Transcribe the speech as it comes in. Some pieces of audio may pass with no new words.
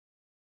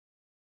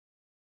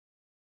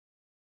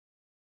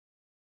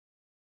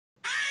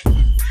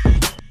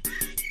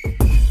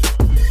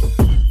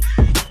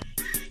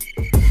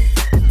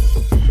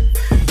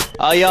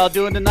How y'all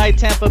doing tonight,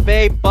 Tampa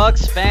Bay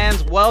Bucks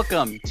fans?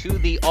 Welcome to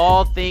the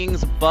All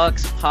Things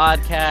Bucks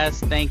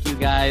podcast. Thank you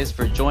guys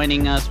for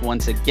joining us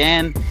once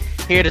again.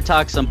 Here to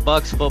talk some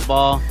Bucks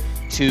football,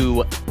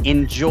 to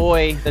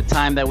enjoy the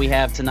time that we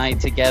have tonight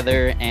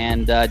together.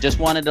 And just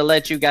wanted to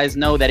let you guys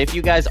know that if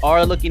you guys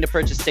are looking to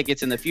purchase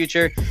tickets in the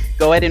future,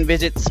 go ahead and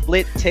visit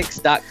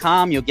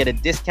splittix.com. You'll get a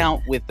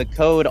discount with the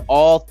code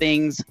All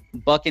Things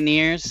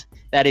Buccaneers.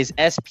 That is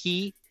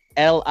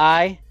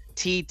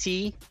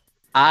SPLITTIKS.com.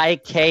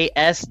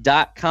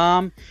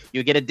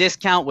 You'll get a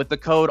discount with the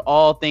code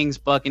All Things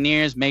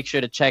Buccaneers. Make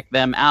sure to check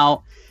them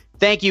out.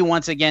 Thank you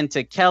once again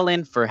to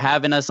Kellen for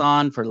having us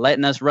on, for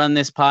letting us run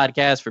this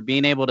podcast, for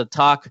being able to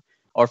talk,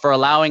 or for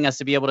allowing us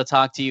to be able to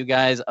talk to you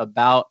guys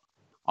about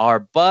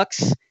our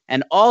Bucks.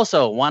 And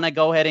also want to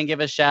go ahead and give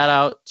a shout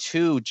out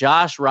to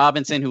Josh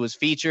Robinson, who was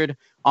featured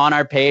on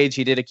our page.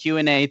 He did a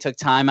Q&A, took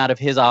time out of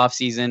his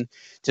offseason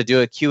to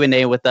do a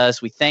Q&A with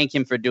us. We thank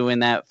him for doing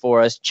that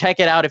for us. Check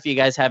it out if you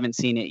guys haven't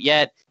seen it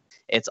yet.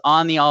 It's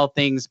on the All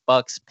Things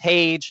Bucks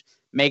page.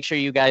 Make sure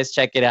you guys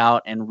check it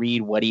out and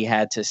read what he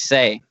had to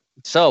say.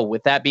 So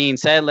with that being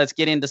said, let's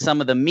get into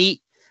some of the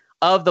meat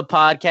of the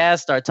podcast,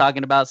 start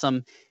talking about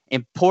some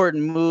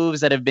important moves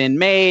that have been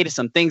made,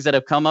 some things that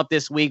have come up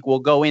this week. We'll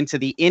go into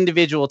the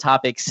individual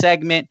topic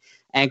segment.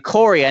 And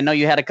Corey, I know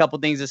you had a couple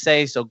things to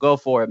say, so go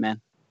for it, man.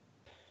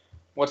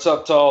 What's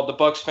up to all the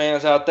Bucks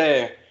fans out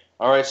there?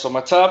 All right, so my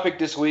topic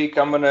this week,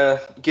 I'm going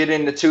to get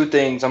into two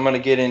things. I'm going to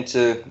get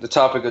into the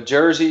topic of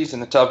jerseys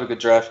and the topic of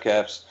draft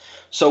caps.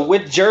 So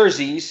with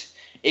jerseys,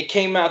 it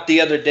came out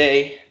the other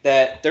day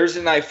that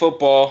Thursday Night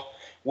Football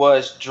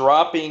was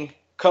dropping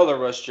Color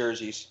Rush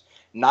jerseys.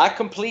 Not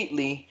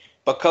completely,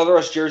 but Color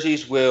Rush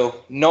jerseys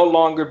will no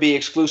longer be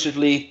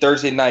exclusively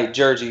Thursday night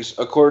jerseys,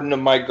 according to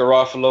Mike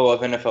Garofalo of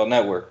NFL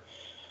Network.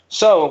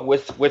 So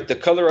with the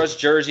Color Rush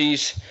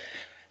jerseys,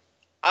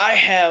 I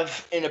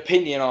have an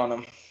opinion on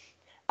them.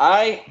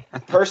 I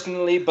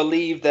personally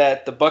believe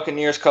that the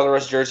Buccaneers Color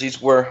Rush jerseys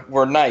were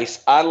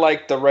nice. I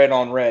like the red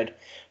on red.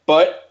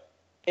 But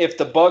if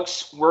the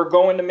Bucks were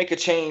going to make a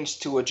change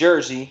to a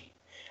jersey,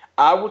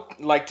 I would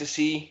like to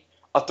see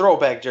a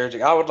throwback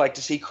jersey. I would like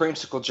to see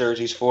creamsicle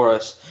jerseys for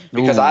us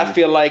because I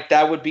feel like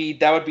that would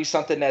be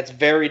something that's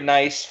very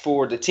nice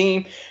for the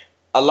team.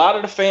 A lot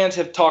of the fans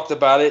have talked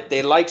about it.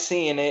 They like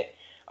seeing it.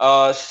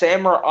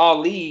 Samar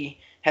Ali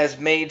has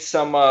made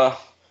some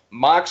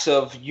mocks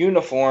of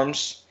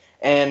uniforms,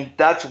 and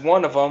that's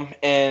one of them.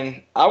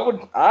 And I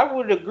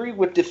would agree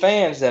with the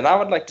fans that I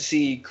would like to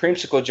see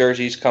creamsicle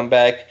jerseys come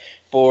back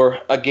for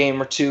a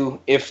game or two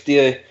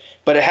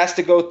but it has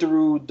to go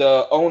through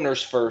the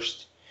owners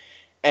first.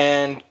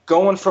 And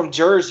going from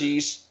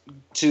jerseys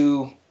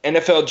to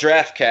NFL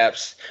draft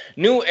caps,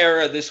 New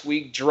Era this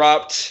week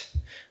dropped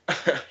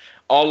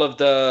all of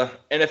the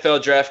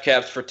NFL draft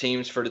caps for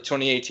teams for the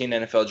 2018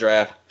 NFL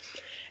draft.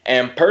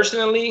 And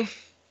personally,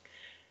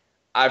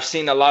 I've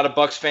seen a lot of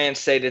Bucs fans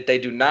say that they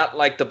do not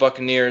like the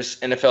Buccaneers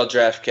NFL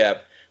draft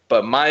cap.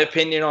 But my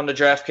opinion on the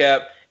draft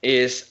cap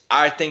is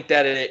I think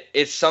that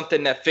it's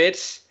something that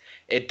fits.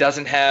 It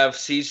doesn't have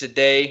seize the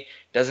day,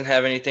 doesn't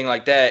have anything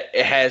like that.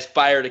 It has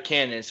fire the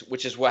cannons,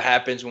 which is what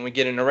happens when we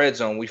get in the red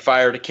zone. We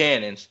fire the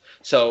cannons.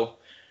 So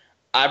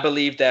I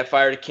believe that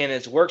fire the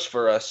cannons works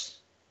for us,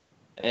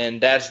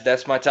 and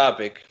that's my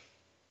topic.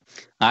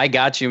 I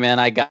got you, man.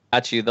 I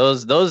got you.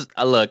 Those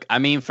look, I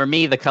mean, for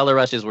me, the Color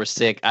Rushes were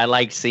sick. I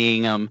like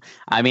seeing them.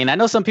 I mean, I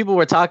know some people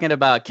were talking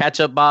about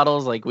ketchup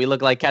bottles, like we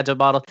look like ketchup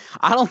bottles.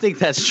 I don't think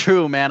that's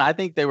true, man. I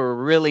think they were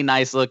really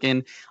nice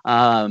looking.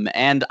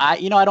 And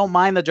I don't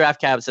mind the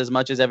draft caps as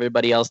much as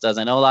everybody else does.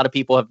 I know a lot of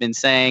people have been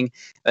saying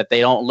that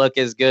they don't look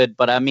as good,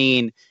 but I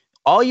mean,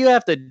 all you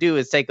have to do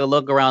is take a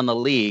look around the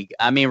league.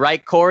 I mean,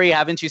 right, Corey?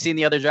 Haven't you seen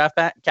the other draft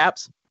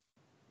caps?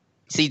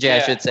 CJ, yeah. I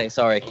should say.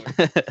 Sorry.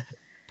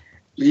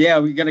 Yeah,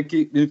 we're gonna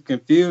keep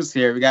confused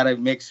here. We gotta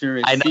make sure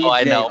it's I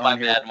know. My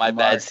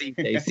bad.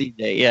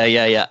 CJ.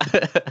 Yeah.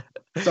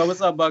 So what's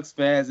up, Bucks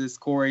fans? It's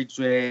Corey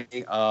Dre,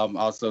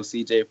 also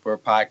CJ for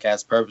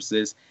podcast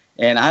purposes.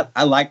 And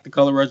I like the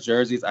Color Rush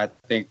jerseys. I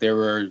think they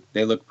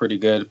look pretty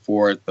good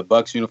for the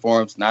Bucks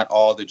uniforms. Not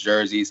all the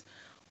jerseys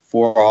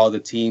for all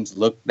the teams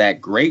look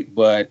that great,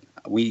 but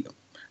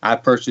I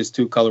purchased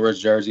 2 Color Rush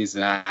jerseys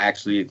and I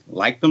actually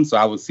like them. So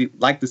I would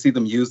like to see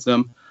them use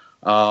them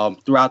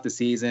throughout the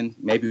season,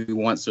 maybe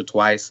once or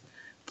twice.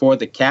 For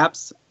the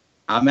caps,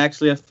 I'm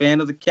actually a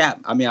fan of the cap.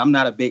 I mean, I'm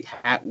not a big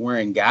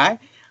hat-wearing guy,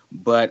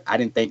 but I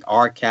didn't think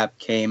our cap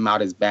came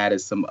out as bad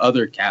as some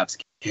other caps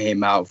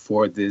came out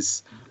for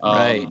this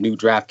new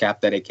draft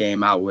cap that it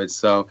came out with.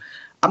 So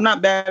I'm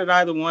not bad at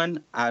either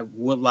one. I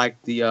would like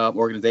the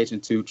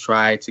organization to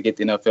try to get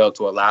the NFL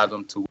to allow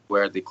them to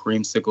wear the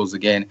creamsicles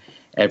again.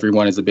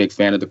 Everyone is a big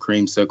fan of the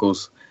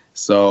creamsicles.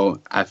 So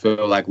I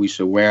feel like we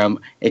should wear them.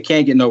 It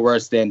can't get no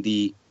worse than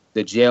the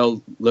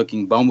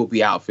jail-looking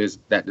bumblebee outfits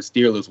that the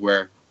Steelers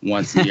wear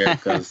once a year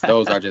because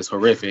those are just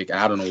horrific.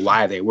 I don't know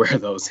why they wear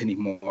those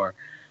anymore.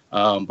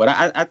 But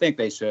I think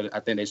they should. I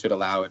think they should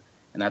allow it,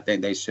 and I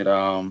think they should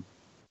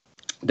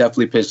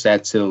definitely pitch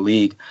that to the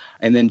league.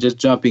 And then just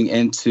jumping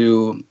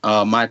into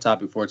my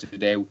topic for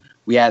today,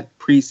 we had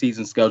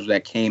preseason schedule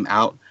that came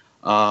out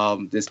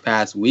this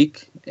past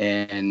week.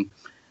 And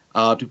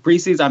the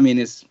preseason, I mean,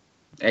 it's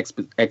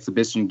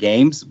exhibition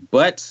games,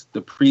 but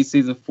the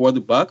preseason for the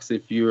Bucks,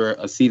 if you're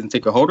a season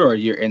ticket holder or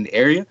you're in the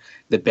area,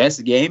 the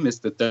best game is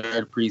the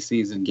third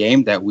preseason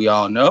game that we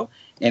all know,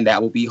 and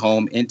that will be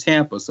home in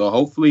Tampa. So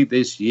hopefully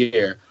this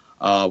year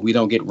we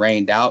don't get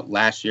rained out.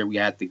 Last year we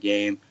had the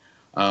game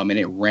and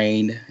it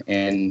rained,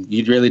 and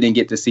you really didn't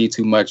get to see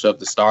too much of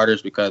the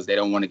starters because they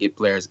don't want to get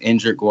players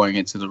injured going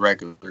into the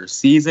regular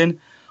season.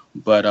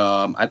 But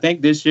I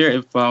think this year,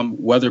 if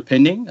weather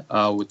pending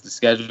with the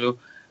schedule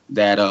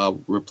that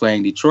we're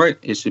playing Detroit,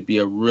 it should be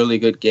a really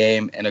good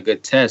game and a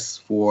good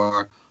test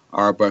for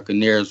our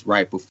Buccaneers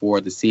right before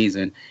the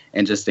season.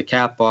 And just to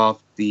cap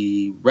off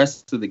the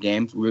rest of the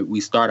games, we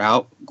start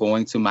out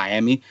going to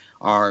Miami,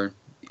 our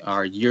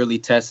yearly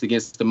test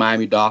against the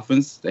Miami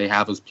Dolphins. They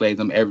have us play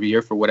them every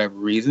year for whatever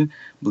reason.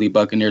 I believe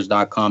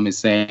Buccaneers.com is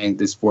saying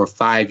this for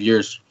 5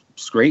 years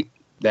straight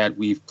that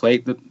we've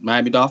played the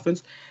Miami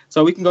Dolphins.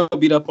 So we can go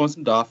beat up on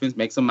some Dolphins,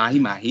 make some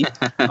mahi-mahi.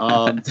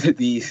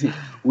 The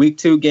week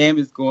 2 game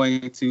is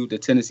going to the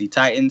Tennessee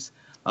Titans.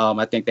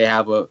 I think they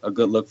have a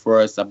good look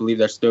for us. I believe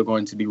they're still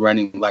going to be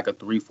running like a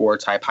 3-4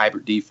 type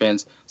hybrid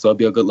defense. So it'll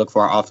be a good look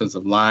for our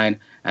offensive line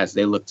as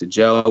they look to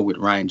gel with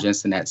Ryan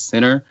Jensen at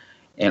center.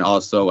 And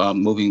also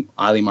moving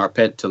Ali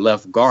Marpet to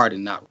left guard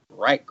and not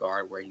right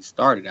guard where he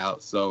started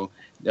out. So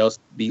there'll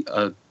be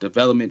a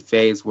development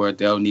phase where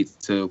they'll need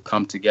to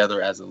come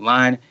together as a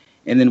line.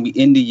 And then we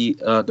end the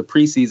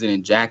preseason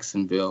in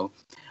Jacksonville.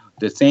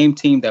 The same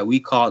team that we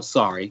called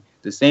sorry,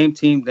 the same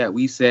team that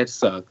we said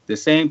sucked, the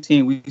same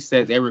team we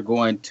said they were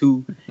going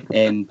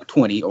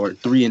 2-20 or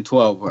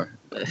 3-12, or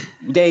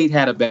they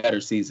had a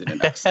better season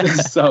than us.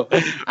 So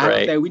I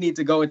would say we need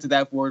to go into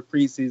that fourth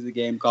preseason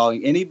game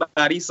calling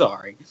anybody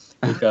sorry,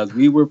 because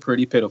we were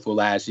pretty pitiful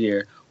last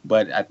year.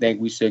 But I think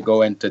we should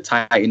go in to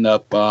tighten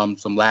up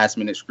some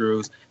last-minute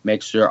screws,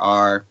 make sure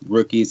our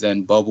rookies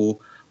and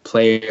bubble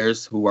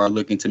players who are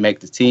looking to make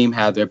the team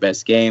have their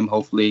best game.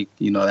 Hopefully,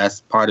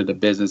 that's part of the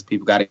business.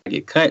 People got to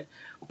get cut.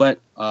 But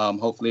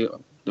hopefully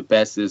the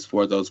best is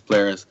for those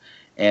players.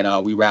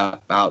 And we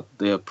wrap out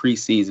the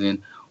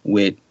preseason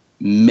with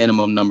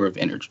minimum number of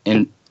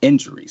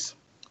injuries.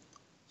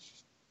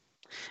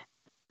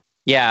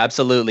 Yeah,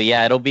 absolutely.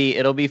 Yeah, it'll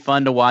be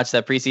fun to watch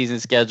that preseason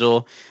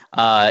schedule.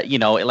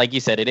 Like you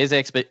said, it is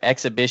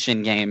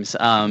exhibition games,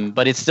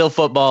 but it's still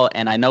football.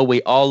 And I know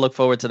we all look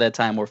forward to that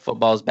time where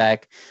football's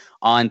back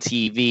on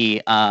TV.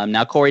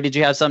 Now, Corey, did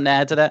you have something to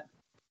add to that?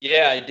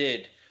 Yeah, I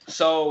did.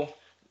 So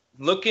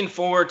looking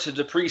forward to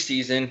the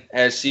preseason,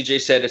 as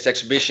CJ said, it's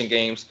exhibition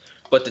games.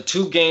 But the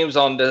 2 games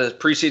on the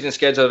preseason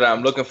schedule that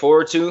I'm looking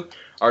forward to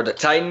are the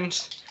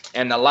Titans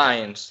and the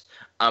Lions.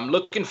 I'm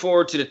looking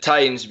forward to the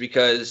Titans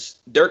because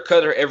Dirk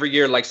Cutter every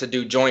year likes to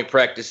do joint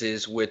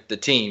practices with the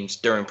teams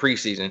during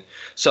preseason.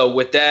 So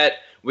with that,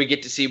 we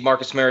get to see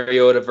Marcus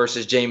Mariota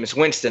versus Jameis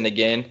Winston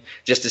again,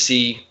 just to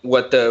see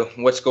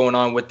what's going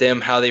on with them,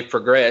 how they've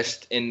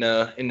progressed in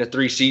the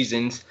 3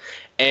 seasons.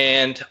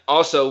 And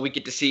also we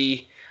get to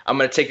see, I'm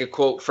going to take a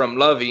quote from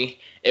Lovey,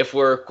 if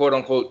we're quote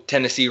unquote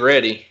Tennessee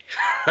ready.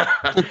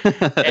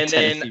 And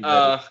then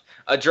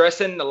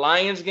addressing the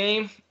Lions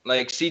game,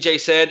 like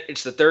CJ said,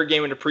 it's the 3rd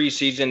game in the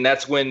preseason.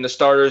 That's when the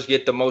starters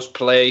get the most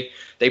play.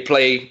 They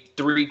play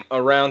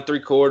around 3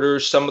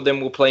 quarters. Some of them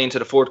will play into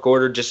the 4th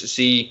quarter just to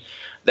see.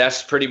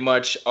 That's pretty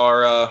much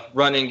our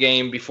running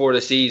game before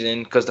the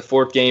season, because the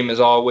 4th game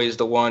is always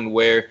the one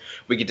where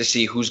we get to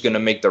see who's going to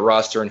make the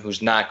roster and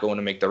who's not going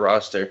to make the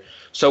roster.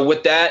 So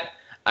with that,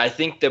 I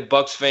think the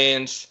Bucs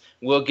fans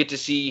will get to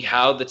see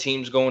how the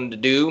team's going to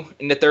do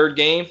in the 3rd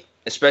game,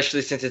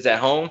 especially since it's at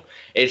home.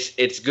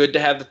 It's good to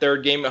have the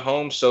 3rd game at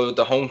home, so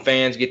the home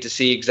fans get to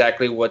see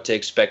exactly what to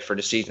expect for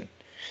the season.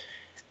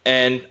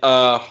 And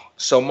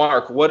so,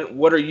 Mark,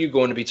 what are you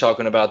going to be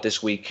talking about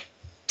this week?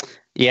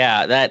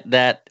 Yeah,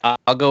 that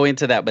I'll go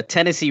into that. But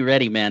Tennessee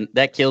ready, man,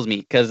 that kills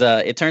me because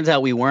it turns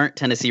out we weren't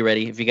Tennessee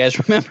ready. If you guys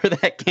remember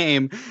that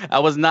game,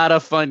 that was not a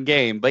fun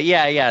game. But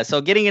yeah.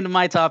 So getting into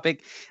my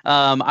topic,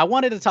 I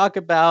wanted to talk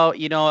about,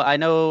 I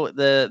know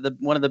the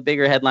one of the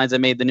bigger headlines that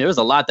made the news,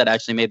 a lot that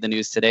actually made the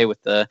news today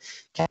with the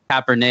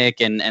Kaepernick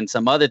and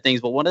some other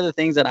things. But one of the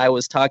things that I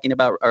was talking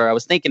about, or I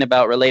was thinking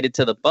about related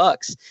to the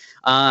Bucs,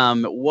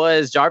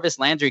 was Jarvis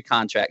Landry's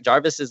contract.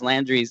 Jarvis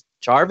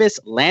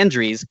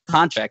Landry's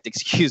contract,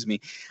 excuse me.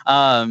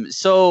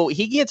 So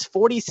he gets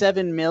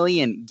 $47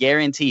 million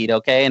guaranteed.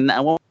 Okay. And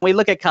when we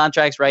look at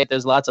contracts, right,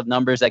 there's lots of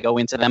numbers that go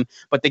into them,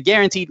 but the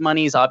guaranteed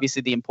money is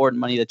obviously the important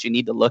money that you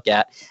need to look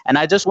at. And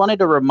I just wanted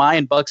to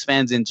remind Bucs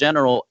fans in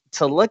general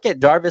to look at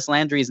Jarvis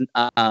Landry's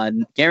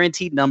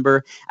guaranteed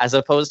number as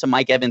opposed to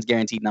Mike Evans'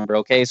 guaranteed number.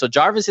 Okay. So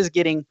Jarvis is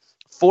getting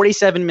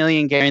 $47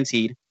 million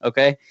guaranteed.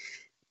 Okay.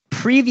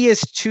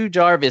 Previous to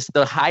Jarvis,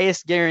 the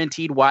highest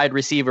guaranteed wide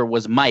receiver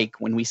was Mike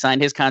when we signed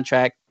his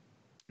contract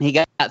He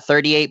got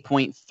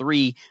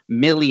 38.3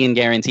 million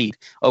guaranteed.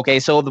 Okay,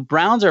 so the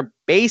Browns are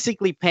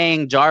basically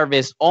paying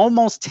Jarvis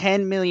almost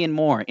 10 million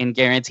more in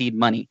guaranteed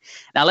money.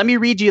 Now let me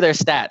read you their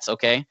stats,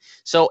 okay?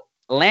 So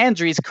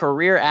Landry's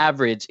career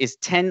average is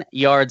 10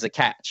 yards a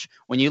catch.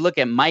 When you look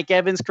at Mike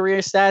Evans' career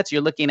stats,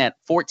 you're looking at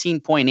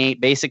 14.8,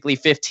 basically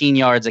 15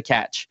 yards a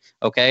catch,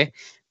 okay?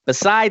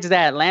 Besides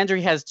that,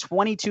 Landry has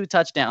 22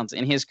 touchdowns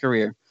in his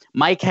career.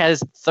 Mike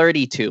has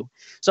 32.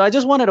 So I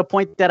just wanted to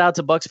point that out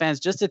to Bucs fans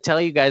just to tell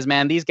you guys,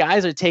 man, these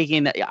guys are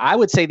taking, I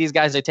would say these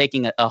guys are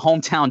taking a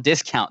hometown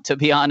discount, to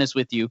be honest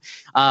with you.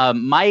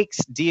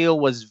 Mike's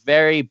deal was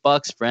very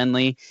Bucs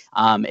friendly.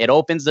 It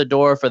opens the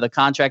door for the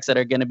contracts that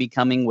are going to be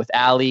coming with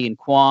Ali and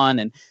Quan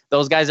and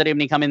those guys that are going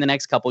to come in the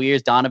next couple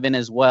years, Donovan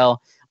as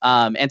well.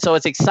 And so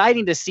it's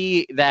exciting to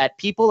see that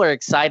people are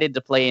excited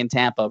to play in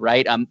Tampa,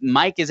 right?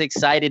 Mike is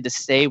excited to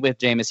stay with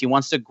Jameis. He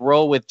wants to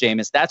grow with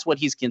Jameis. That's what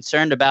he's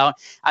concerned about,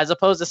 as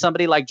opposed to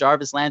somebody like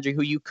Jarvis Landry,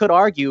 who you could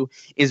argue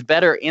is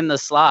better in the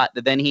slot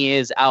than he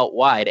is out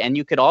wide. And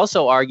you could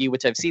also argue,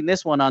 which I've seen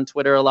this one on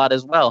Twitter a lot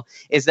as well,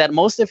 is that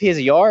most of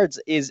his yards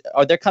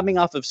they're coming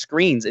off of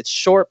screens. It's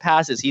short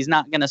passes. He's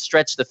not going to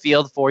stretch the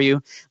field for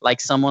you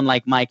like someone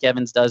like Mike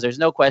Evans does. There's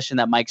no question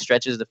that Mike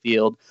stretches the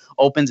field,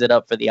 opens it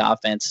up for the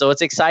offense. So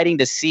it's exciting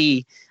to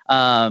see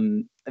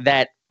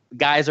that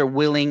guys are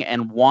willing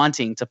and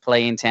wanting to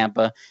play in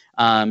Tampa,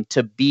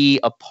 to be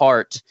a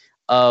part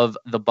of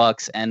the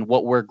Bucs and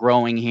what we're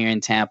growing here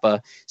in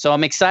Tampa. So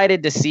I'm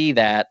excited to see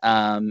that.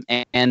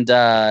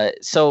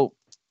 So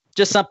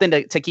just something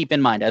to keep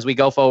in mind as we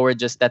go forward,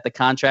 just that the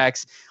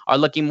contracts are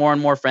looking more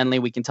and more friendly.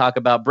 We can talk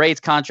about Braid's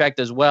contract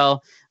as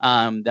well.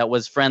 That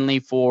was friendly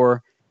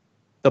for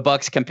the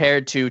Bucs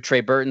compared to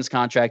Trey Burton's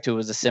contract, who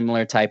was a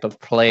similar type of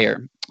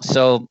player.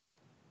 So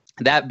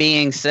that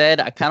being said,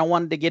 I kind of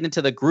wanted to get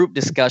into the group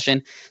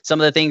discussion,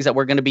 some of the things that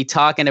we're going to be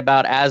talking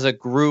about as a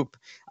group.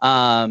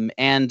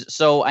 And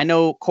so I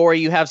know, Corey,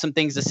 you have some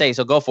things to say,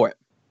 so go for it.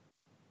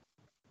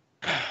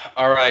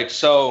 All right,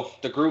 so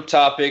the group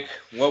topic,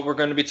 what we're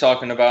going to be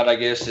talking about, I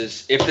guess,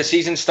 is if the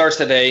season starts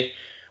today,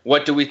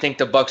 what do we think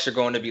the Bucs are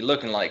going to be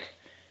looking like?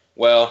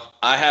 Well,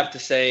 I have to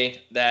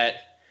say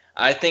that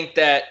I think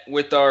that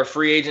with our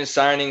free agent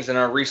signings and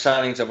our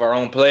re-signings of our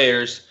own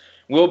players,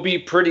 we'll be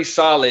pretty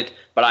solid,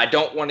 but I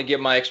don't want to get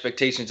my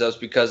expectations up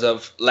because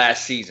of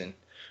last season,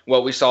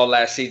 what we saw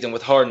last season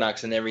with Hard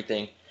Knocks and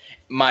everything.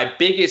 My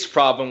biggest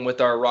problem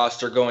with our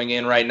roster going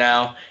in right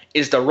now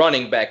is the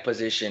running back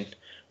position.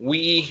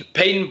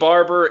 Peyton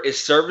Barber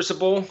is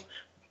serviceable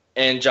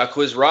and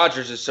Jacquizz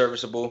Rodgers is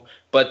serviceable,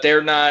 but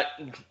they're not.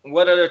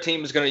 What other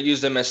team is going to use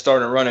them as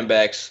starting running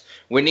backs?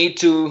 We need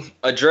to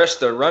address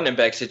the running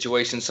back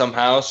situation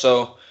somehow.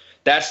 So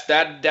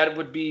that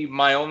would be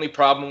my only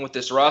problem with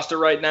this roster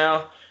right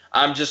now.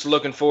 I'm just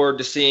looking forward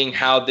to seeing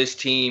how this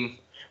team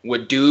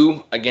would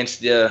do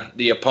against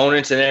the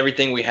opponents and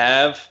everything we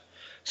have.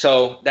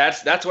 So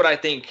that's what I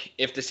think.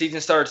 If the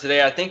season started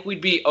today, I think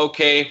we'd be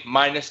okay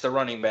minus the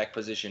running back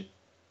position.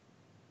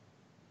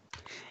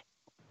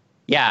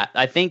 Yeah,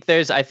 I think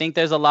there's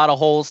a lot of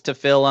holes to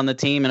fill on the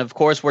team, and of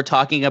course we're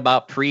talking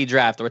about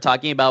pre-draft. We're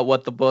talking about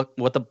what the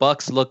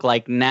Bucs look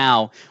like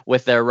now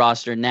with their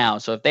roster now.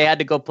 So if they had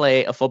to go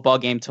play a football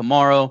game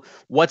tomorrow,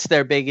 what's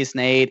their biggest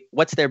need?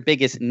 What's their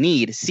biggest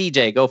need?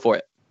 CJ, go for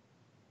it.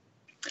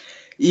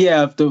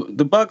 Yeah, if the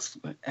Bucs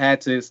had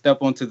to step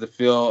onto the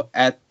field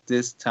at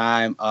this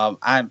time,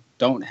 I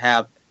don't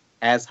have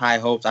as high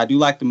hopes. I do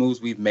like the moves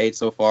we've made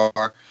so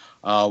far.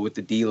 With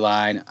the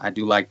D-line, I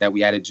do like that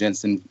we added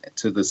Jensen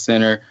to the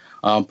center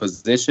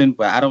position,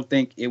 but I don't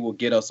think it will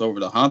get us over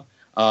the hump.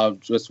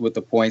 Just with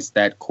the points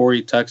that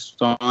Corey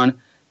touched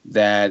on,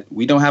 that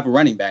we don't have a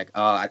running back.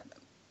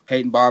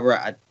 Peyton Barber,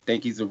 I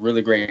think he's a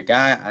really great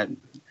guy. I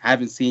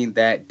haven't seen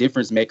that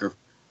difference maker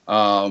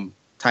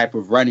type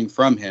of running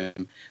from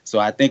him. So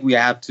I think we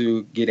have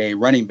to get a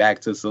running back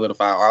to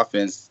solidify our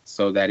offense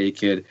so that it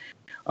could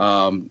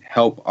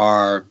help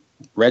our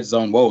red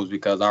zone woes,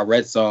 because our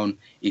red zone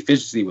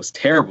efficiency was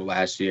terrible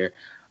last year,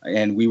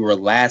 and we were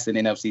last in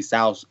NFC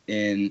South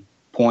in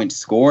points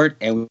scored,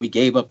 and we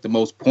gave up the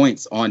most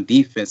points on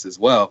defense as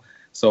well.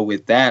 So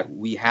with that,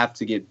 we have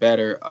to get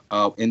better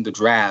in the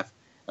draft,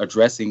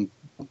 addressing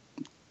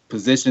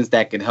positions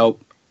that can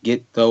help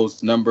get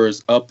those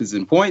numbers up as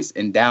in points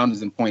and down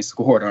as in points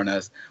scored on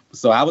us.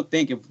 So I would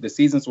think if the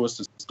season was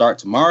to start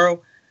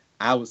tomorrow,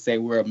 I would say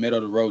we're a middle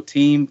of the road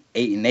team,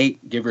 8-8,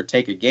 give or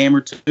take a game or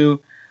two.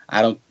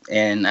 I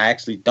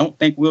actually don't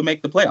think we'll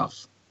make the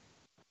playoffs.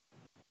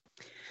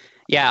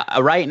 Yeah,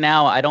 right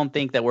now, I don't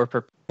think that we're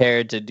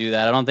prepared to do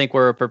that. I don't think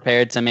we're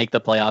prepared to make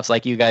the playoffs,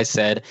 like you guys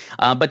said.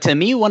 But to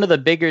me, one of the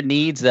bigger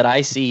needs that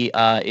I see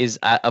is,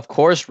 of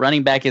course,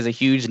 running back is a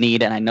huge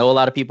need. And I know a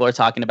lot of people are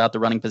talking about the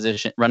running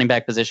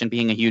back position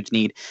being a huge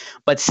need.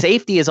 But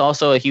safety is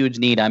also a huge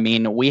need. I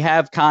mean, we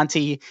have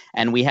Conti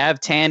and we have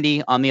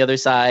Tandy on the other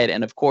side.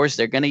 And, of course,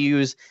 they're going to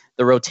use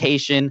the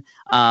rotation.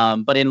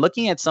 But in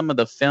looking at some of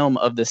the film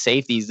of the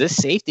safeties, this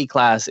safety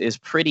class is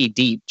pretty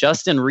deep.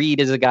 Justin Reed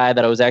is a guy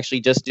that I was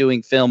actually just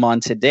doing film on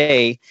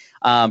today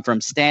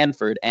from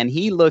Stanford, and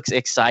he looks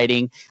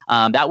exciting.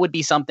 That would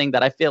be something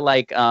that I feel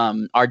like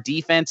our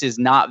defense is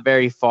not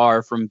very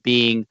far from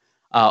being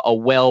a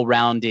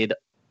well-rounded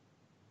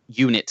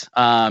unit.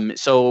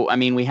 So I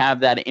mean, we have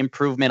that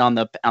improvement on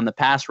the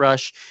pass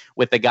rush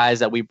with the guys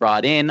that we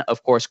brought in.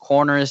 Of course,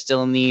 corner is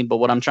still in need, but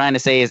what I'm trying to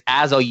say is,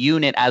 as a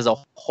unit, as a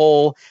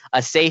whole,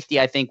 a safety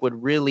I think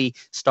would really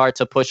start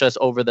to push us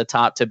over the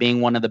top to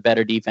being one of the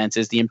better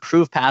defenses. The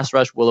improved pass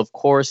rush will of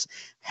course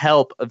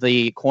help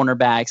the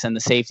cornerbacks and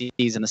the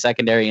safeties and the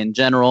secondary in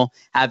general.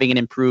 Having an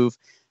improved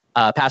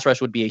pass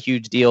rush would be a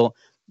huge deal.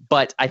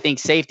 But I think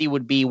safety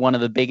would be one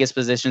of the biggest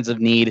positions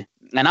of need.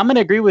 And I'm going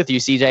to agree with you,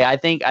 CJ. I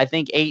think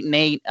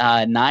 8-8,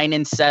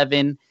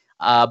 9-7.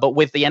 But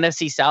with the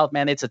NFC South,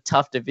 man, it's a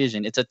tough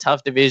division. It's a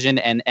tough division,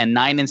 and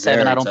 9-7,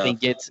 Very I don't tough.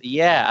 think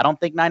I don't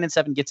think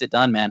 9-7 gets it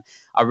done, man.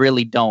 I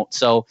really don't.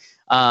 So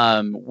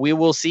we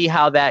will see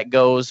how that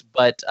goes.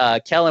 But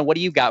Kellen, what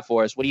do you got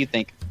for us? What do you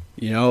think?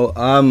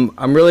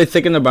 I'm really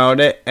thinking about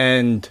it,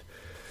 and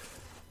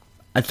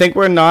I think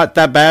we're not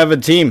that bad of a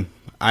team.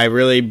 I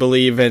really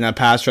believe in a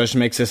pass rush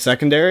makes us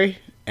secondary,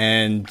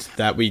 and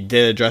that we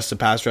did address the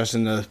pass rush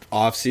in the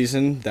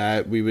offseason,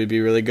 that we would be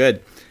really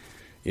good.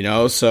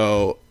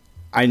 So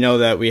I know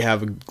that we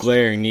have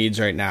glaring needs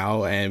right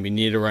now, and we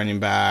need a running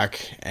back,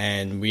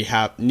 and we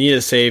need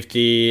a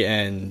safety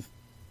and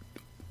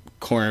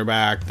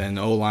cornerback, then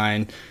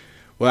O-line.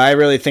 What I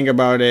really think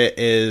about it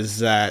is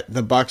that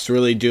the Bucs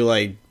really do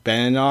like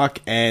Beninock,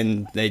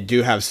 and they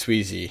do have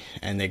Sweezy,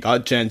 and they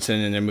got Jensen,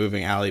 and they're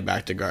moving Alley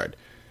back to guard.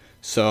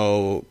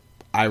 So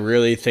I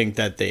really think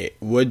that they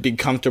would be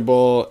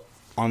comfortable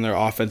on their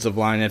offensive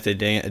line if they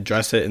didn't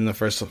address it in the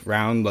first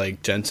round,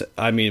 like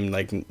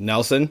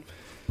Nelson.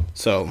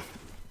 So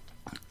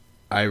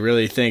I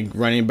really think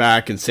running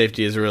back and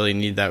safety is a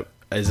need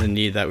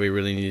that we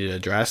really need to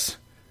address.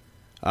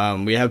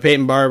 We have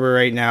Peyton Barber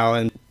right now,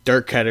 and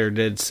Dirk Ketter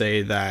did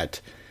say that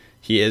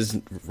he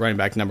is running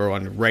back number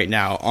 1 right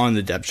now on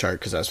the depth chart,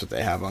 because that's what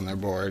they have on their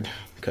board,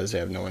 because they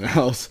have no one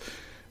else.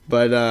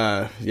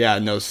 But,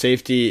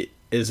 safety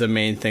is the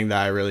main thing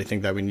that I really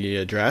think that we need to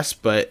address.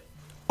 But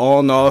all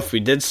in all, if we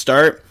did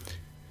start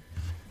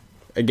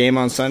a game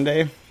on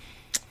Sunday,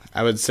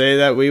 I would say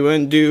that we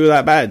wouldn't do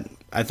that bad.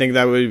 I think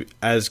that would,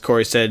 as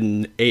Corey said,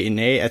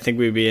 8-8. I think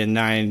we'd be a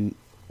 9-7,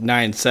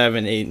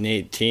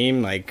 8-8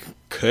 team.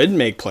 Could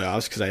make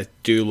playoffs, because I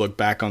do look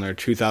back on their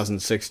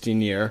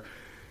 2016 year.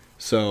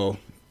 So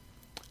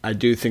I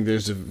do think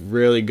there's a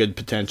really good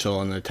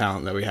potential in the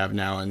talent that we have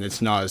now, and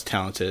it's not as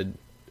talented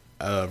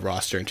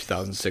roster in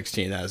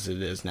 2016 as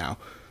it is now.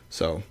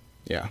 So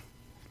yeah,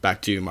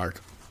 back to you,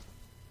 Mark.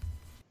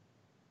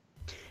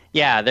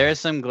 Yeah, there are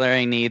some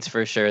glaring needs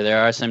for sure.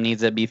 There are some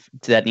needs that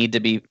need to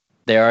be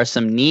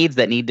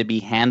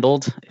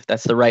handled, if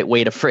that's the right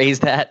way to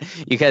phrase that.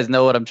 You guys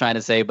know what I'm trying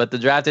to say. But the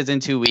draft is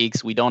in 2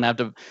 weeks. We don't have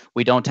to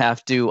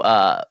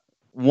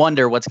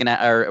wonder what's gonna,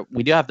 or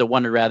we do have to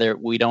wonder rather.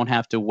 We don't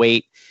have to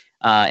wait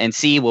and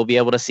see. We'll be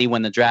able to see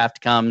when the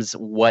draft comes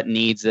what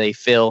needs they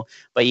fill.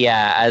 But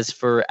yeah, as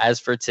for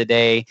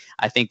today,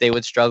 I think they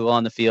would struggle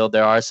on the field.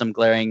 There are some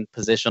glaring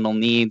positional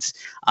needs,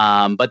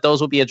 but those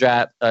will be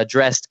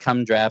addressed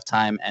come draft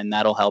time, and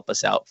that'll help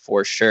us out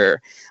for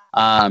sure.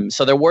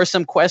 So there were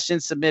some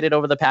questions submitted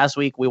over the past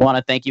week. We want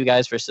to thank you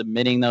guys for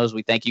submitting those.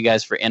 We thank you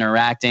guys for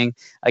interacting.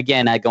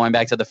 Again, going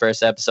back to the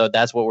first episode,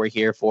 that's what we're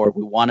here for.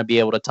 We want to be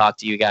able to talk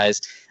to you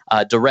guys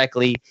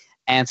directly,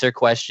 answer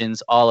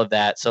questions, all of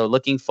that. So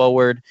looking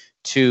forward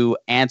to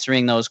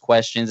answering those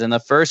questions. And the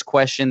first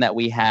question that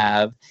we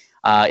have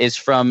is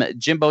from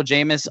Jimbo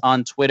Jameis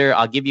on Twitter.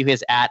 I'll give you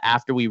his @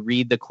 after we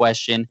read the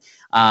question.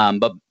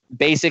 But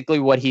basically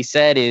what he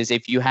said is,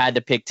 if you had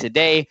to pick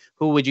today,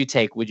 who would you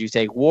take? Would you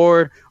take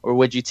Ward or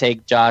would you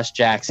take Josh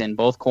Jackson?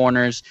 Both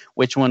corners.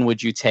 Which one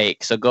would you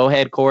take? So go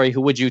ahead, Corey.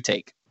 Who would you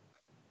take?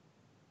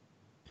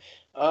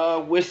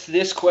 With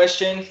this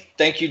question,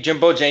 thank you,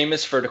 Jimbo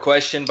Jameis, for the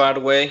question, by the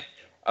way.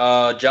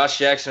 Josh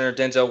Jackson or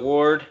Denzel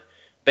Ward?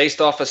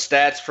 Based off of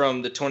stats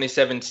from the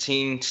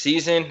 2017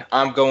 season,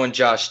 I'm going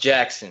Josh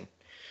Jackson.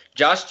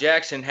 Josh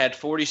Jackson had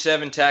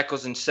 47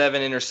 tackles and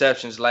 7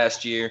 interceptions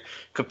last year,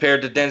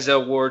 compared to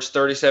Denzel Ward's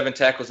 37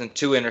 tackles and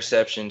 2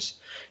 interceptions.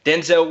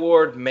 Denzel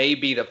Ward may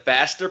be the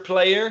faster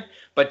player,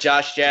 but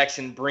Josh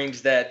Jackson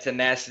brings that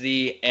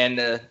tenacity and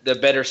the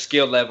better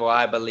skill level,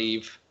 I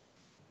believe.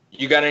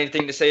 You got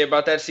anything to say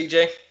about that,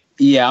 CJ?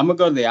 Yeah, I'm going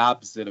to go the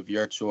opposite of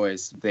your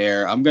choice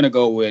there. I'm going to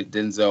go with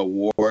Denzel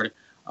Ward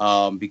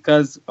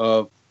because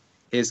of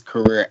his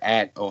career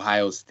at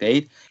Ohio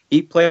State.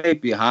 He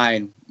played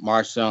behind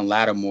Marshawn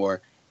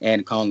Lattimore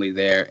and Conley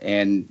there,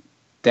 and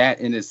that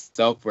in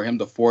itself, for him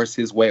to force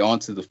his way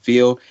onto the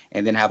field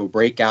and then have a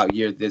breakout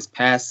year this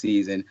past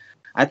season,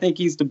 I think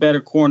he's the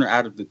better corner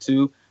out of the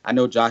two. I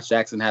know Josh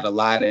Jackson had a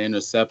lot of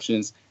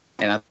interceptions,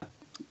 and I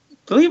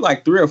believe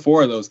 3 or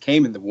 4 of those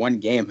came in the one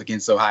game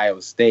against Ohio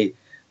State.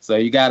 So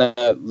you got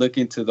to look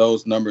into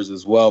those numbers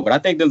as well. But I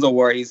think Denzel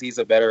Ward, he's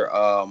a better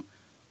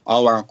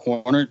all-around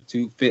corner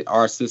to fit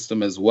our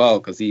system as well,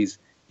 because he's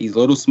a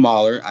little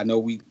smaller. I know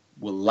we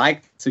would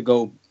like to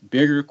go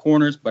bigger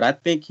corners, but I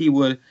think he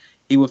would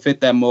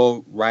fit that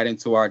mold right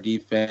into our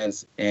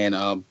defense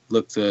and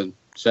look to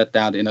shut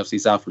down the NFC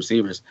South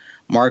receivers.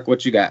 Mark,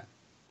 what you got?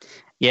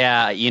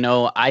 Yeah,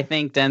 I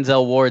think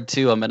Denzel Ward,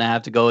 too. I'm going to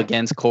have to go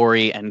against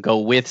Corey and go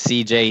with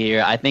CJ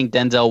here. I think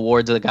Denzel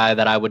Ward's the guy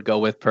that I would go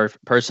with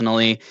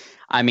personally.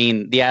 I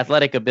mean, the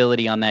athletic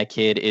ability on that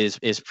kid is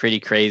pretty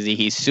crazy.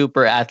 He's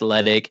super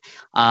athletic.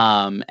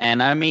 And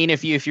I mean,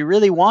 if you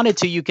really wanted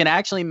to, you can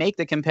actually make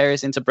the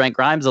comparison to Brent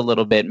Grimes a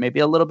little bit, maybe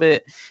a little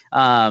bit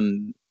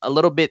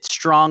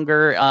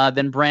stronger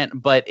than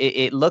Brent, but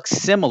it looks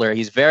similar.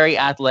 He's very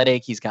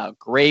athletic. He's got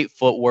great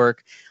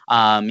footwork.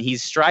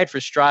 He's stride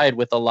for stride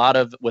with a lot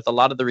of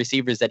the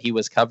receivers that he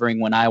was covering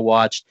when I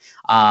watched.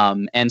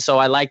 And so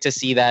I like to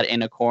see that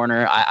in a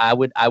corner. I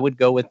would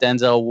go with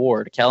Denzel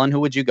Ward. Kellen, who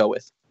would you go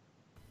with?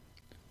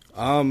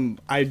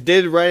 I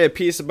did write a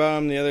piece about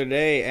him the other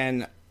day,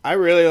 and I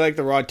really like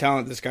the raw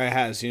talent this guy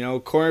has.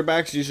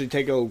 Cornerbacks usually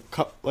take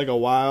a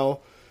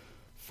while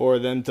for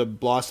them to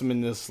blossom in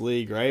this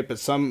league, right? But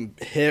some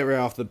hit right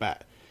off the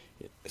bat.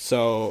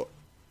 So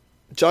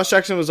Josh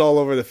Jackson was all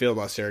over the field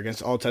last year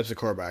against all types of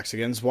quarterbacks.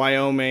 Against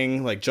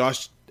Wyoming, like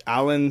Josh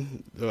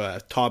Allen,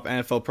 the top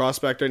NFL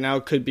prospect right now,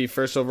 could be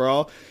first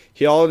overall.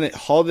 He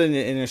hauled in an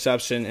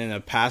interception in a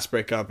pass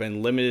breakup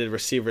and limited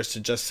receivers to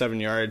just 7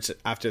 yards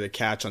after the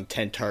catch on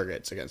 10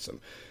 targets against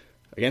them.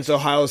 Against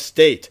Ohio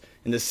State,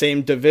 in the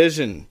same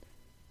division,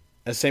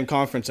 same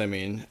conference,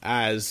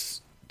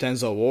 as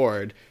Denzel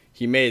Ward,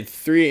 he made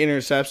 3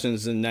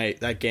 interceptions in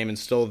that game and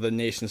stole the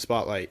nation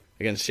spotlight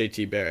against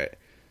JT Barrett.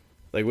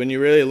 Like, when you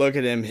really look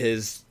at him,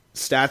 his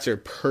stats are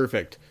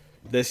perfect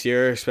this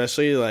year,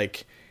 especially.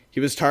 Like, he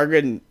was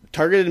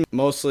targeted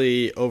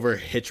mostly over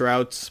hitch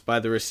routes by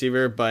the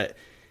receiver, but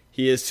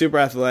he is super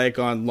athletic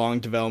on long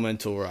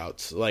developmental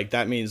routes. Like,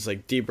 that means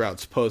like deep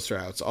routes, post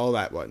routes, all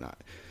that whatnot.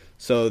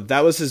 So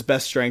that was his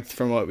best strength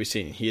from what we've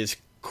seen. He is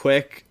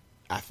quick,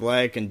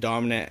 athletic, and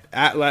dominant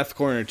at left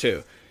corner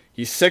too.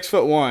 He's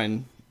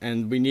 6'1",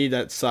 and we need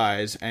that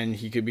size, and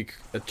he could be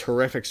a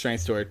terrific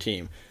strength to our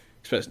team,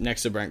 especially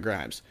next to Brent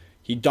Grimes.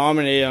 He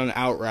dominated on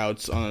out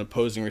routes on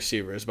opposing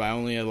receivers by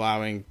only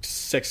allowing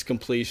 6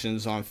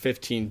 completions on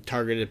 15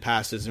 targeted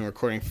passes and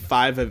recording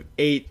 5 of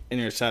 8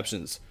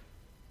 interceptions.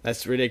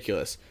 That's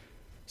ridiculous.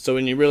 So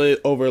when you really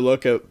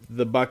overlook at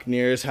the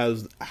Buccaneers,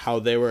 how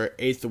they were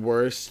 8th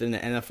worst in the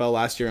NFL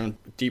last year on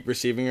deep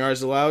receiving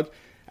yards allowed,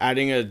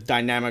 adding a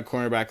dynamic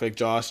cornerback like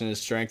Josh and his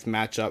strength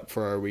match up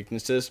for our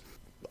weaknesses,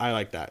 I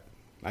like that.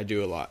 I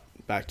do a lot.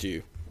 Back to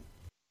you.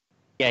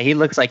 Yeah, he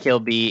looks like he'll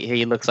be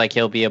a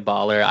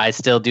baller. I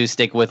still do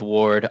stick with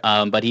Ward,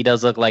 but he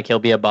does look like he'll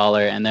be a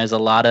baller. And there's a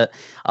lot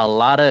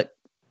of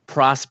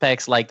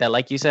prospects like that.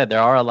 Like you said, there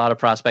are a lot of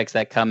prospects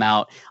that come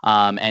out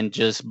and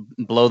just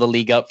blow the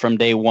league up from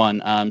day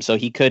one. So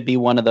he could be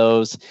one of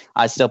those.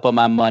 I still put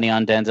my money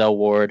on Denzel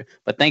Ward.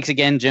 But thanks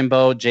again,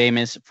 Jimbo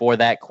Jameis, for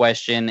that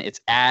question. It's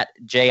at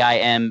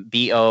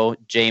JIMBO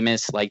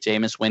Jameis, like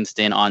Jameis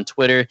Winston on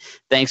Twitter.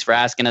 Thanks for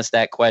asking us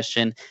that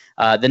question.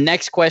 The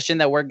next question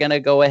that we're going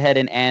to go ahead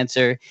and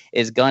answer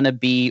is going to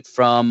be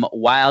from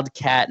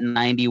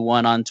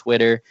Wildcat91 on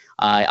Twitter.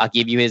 I'll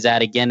give you his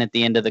ad again at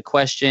the end of the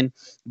question.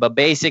 But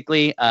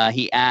basically,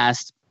 he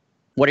asked,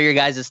 what are your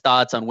guys'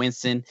 thoughts on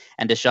Winston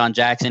and Deshaun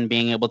Jackson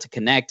being able to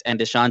connect and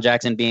Deshaun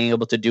Jackson being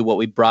able to do what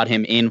we brought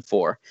him in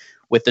for?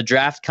 With the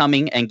draft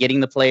coming and getting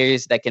the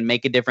players that can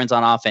make a difference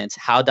on offense,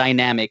 how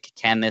dynamic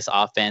can this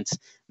offense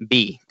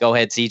be? Go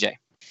ahead, CJ.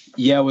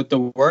 Yeah, with the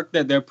work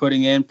that they're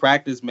putting in,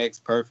 practice makes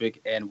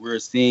perfect, and we're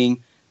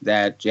seeing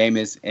that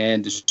Jameis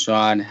and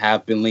Deshaun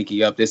have been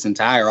linking up this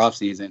entire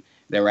offseason.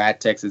 They were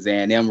at Texas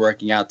A&M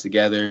working out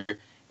together,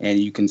 and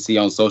you can see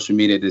on social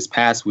media this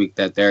past week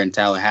that they're in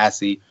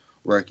Tallahassee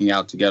working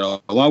out together,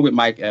 along with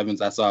Mike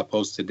Evans. I saw a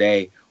post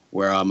today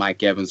where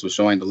Mike Evans was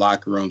showing the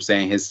locker room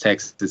saying his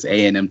Texas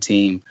A&M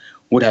team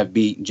would have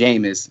beat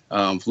Jameis,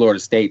 Florida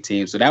State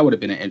team, so that would have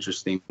been an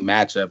interesting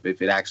matchup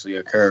if it actually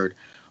occurred.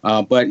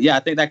 But, yeah,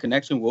 I think that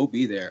connection will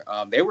be there.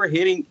 They were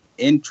hitting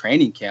in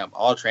training camp,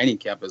 all training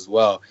camp as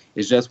well.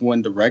 It's just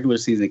when the regular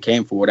season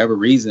came, for whatever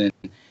reason,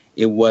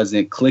 it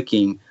wasn't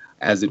clicking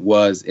as it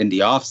was in the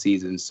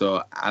offseason.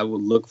 So I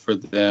would look for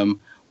them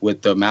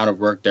with the amount of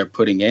work they're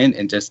putting in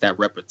and just that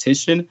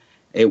repetition.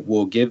 It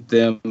will give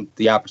them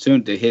the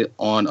opportunity to hit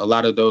on a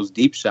lot of those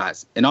deep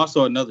shots. And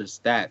also another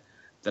stat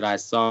that I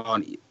saw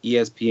on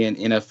ESPN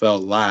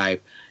NFL Live,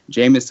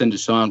 Jameis and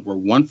Deshaun were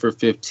 1 for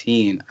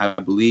 15, I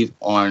believe,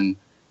 on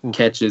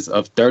catches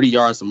of 30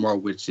 yards or more,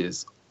 which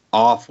is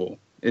awful.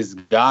 It's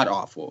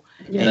god-awful.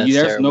 Yeah, and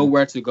there's terrible.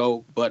 nowhere to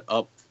go but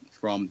up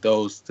from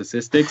those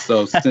statistics.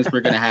 So since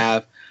we're going to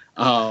have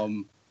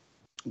Deshaun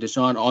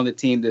on the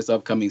team this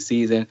upcoming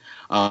season,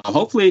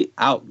 hopefully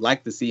I'd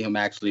like to see him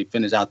actually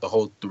finish out the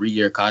whole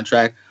 3-year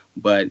contract,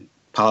 but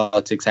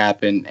politics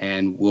happen,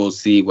 and we'll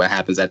see what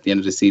happens at the end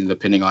of the season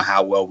depending on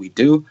how well we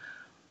do.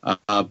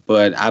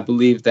 But I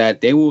believe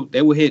that they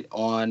will hit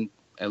on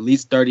at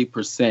least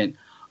 30%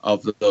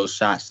 of those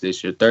shots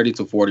this year. 30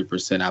 to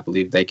 40%, I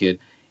believe they could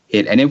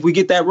hit. And if we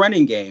get that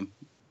running game,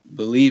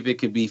 believe it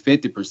could be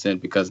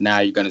 50% because now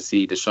you're going to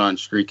see Deshaun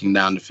streaking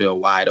down the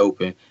field wide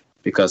open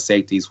because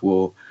safeties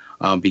will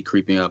be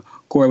creeping up.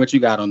 Corey, what you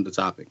got on the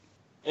topic?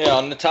 Yeah,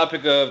 on the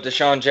topic of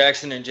Deshaun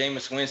Jackson and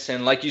Jameis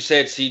Winston, like you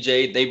said,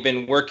 CJ, they've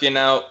been working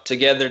out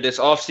together this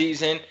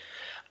offseason.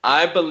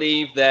 I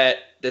believe that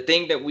the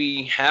thing that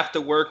we have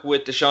to work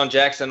with Deshaun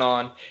Jackson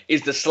on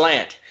is the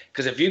slant.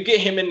 Because if you get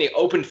him in the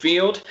open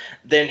field,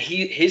 then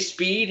his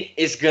speed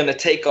is going to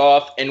take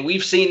off, and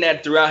we've seen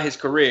that throughout his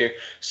career.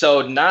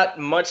 So not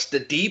much the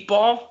deep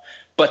ball,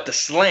 but the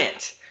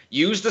slant.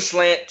 Use the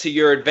slant to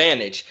your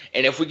advantage.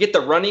 And if we get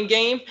the running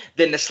game,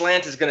 then the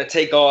slant is going to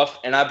take off.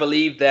 And I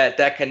believe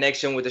that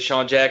connection with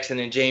Deshaun Jackson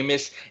and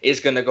Jameis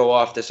is going to go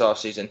off this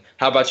offseason.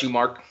 How about you,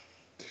 Mark?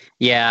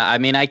 Yeah, I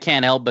mean, I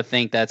can't help but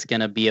think that's going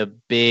to be a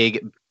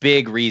big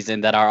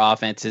reason that our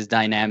offense is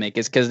dynamic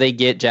is because they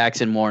get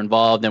Jackson more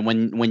involved. And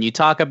when you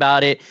talk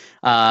about it,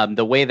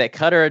 the way that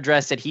Cutter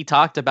addressed it, he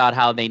talked about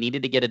how they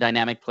needed to get a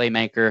dynamic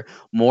playmaker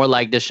more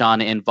like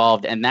Deshaun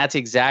involved. And that's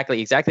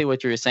exactly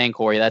what you were saying,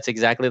 Corey. That's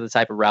exactly the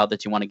type of route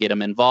that you want to get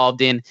him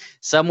involved in,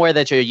 somewhere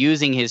that you're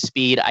using his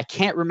speed. I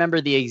can't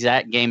remember the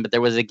exact game, but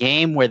there was a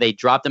game where they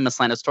dropped him a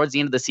slant. It was towards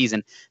the end of the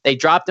season. They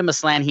dropped him a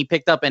slant. He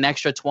picked up an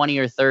extra 20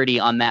 or 30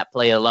 on that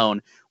play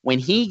alone. When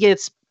he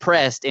gets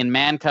pressed in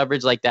man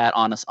coverage like that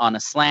on a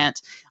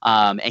slant,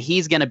 and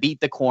he's going to beat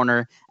the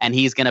corner and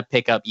he's going to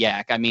pick up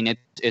yak. I mean,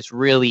 it's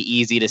really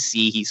easy to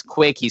see. He's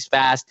quick, he's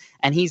fast,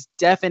 and he's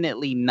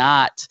definitely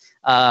not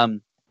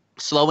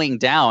slowing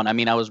down. I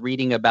mean, I was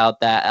reading about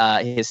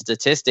that, his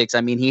statistics.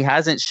 I mean, he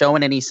hasn't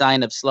shown any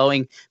sign of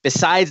slowing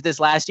besides this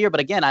last year.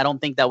 But again, I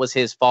don't think that was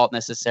his fault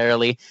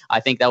necessarily.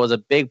 I think that was a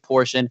big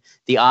portion.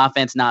 The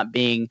offense not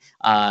being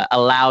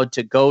allowed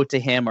to go to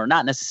him, or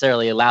not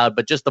necessarily allowed,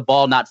 but just the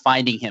ball not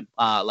finding him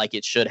like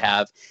it should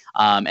have.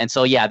 And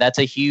so, yeah, that's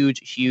a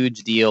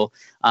huge deal.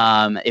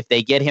 If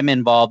they get him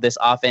involved, this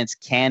offense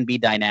can be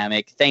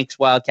dynamic. Thanks,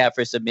 Wildcat,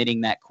 for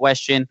submitting that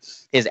question.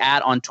 His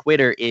 @ on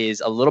Twitter is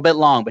a little bit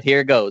long, but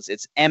here it goes.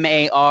 It's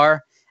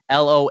MARLONW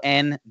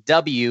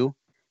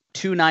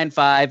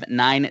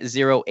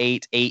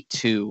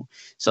 295-90882.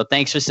 So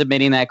thanks for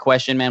submitting that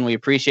question, man. We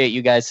appreciate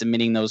you guys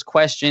submitting those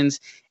questions.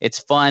 It's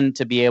fun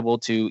to be able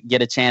to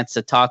get a chance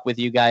to talk with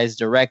you guys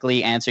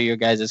directly, answer your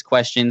guys'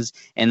 questions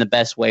in the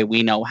best way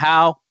we know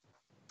how.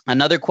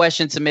 Another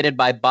question submitted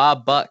by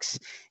Bob Bucks.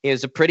 It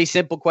was a pretty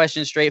simple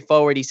question,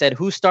 straightforward. He said,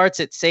 who starts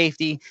at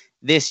safety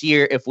this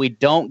year if we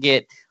don't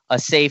get a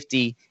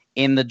safety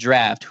in the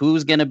draft?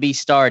 Who's going to be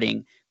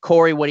starting?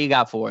 Corey, what do you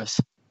got for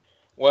us?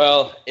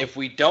 Well, if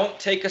we don't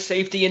take a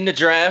safety in the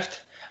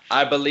draft,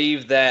 I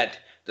believe that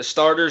the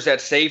starters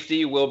at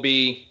safety will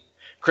be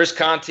Chris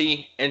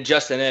Conte and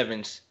Justin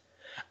Evans.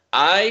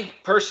 I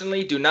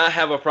personally do not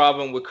have a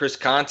problem with Chris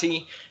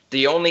Conte.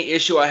 The only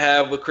issue I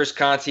have with Chris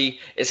Conte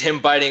is him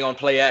biting on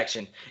play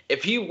action.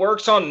 If he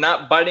works on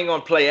not biting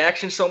on play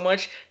action so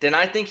much, then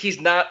I think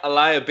he's not a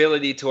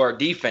liability to our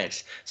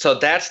defense. So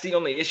that's the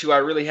only issue I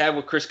really have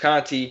with Chris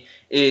Conte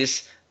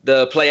is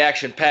the play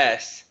action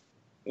pass.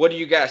 What do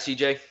you got,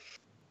 CJ?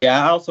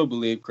 Yeah, I also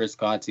believe Chris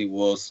Conte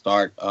will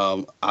start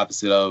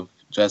opposite of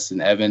Justin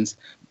Evans.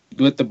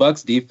 With the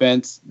Bucs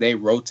defense, they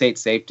rotate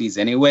safeties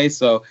anyway,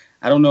 so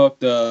I don't know if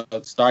the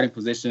starting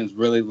position is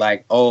really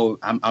like, oh,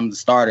 I'm the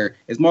starter.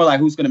 It's more like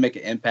who's going to make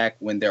an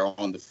impact when they're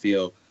on the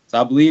field. So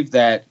I believe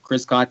that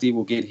Chris Conte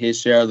will get his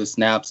share of the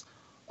snaps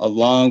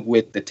along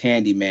with the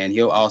Tandy man.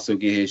 He'll also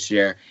get his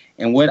share.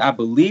 And what I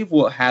believe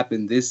will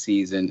happen this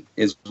season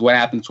is what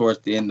happened towards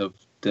the end of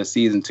the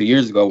season 2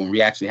 years ago when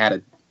we actually had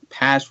a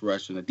pass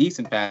rush and a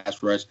decent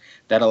pass rush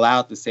that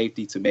allowed the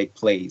safety to make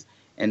plays.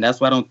 And that's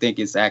why I don't think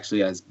it's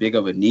actually as big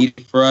of a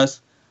need for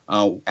us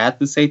at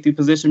the safety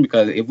position,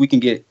 because if we can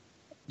get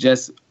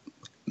just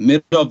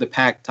middle of the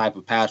pack type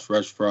of pass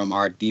rush from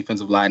our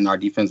defensive line and our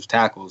defensive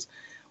tackles,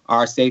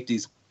 our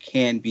safeties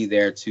can be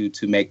there to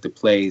make the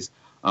plays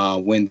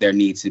when there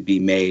needs to be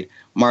made.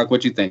 Mark,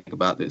 what do you think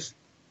about this?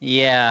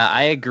 Yeah,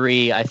 I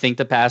agree. I think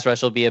the pass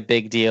rush will be a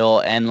big deal.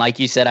 And like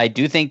you said, I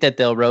do think that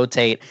they'll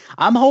rotate.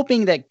 I'm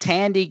hoping that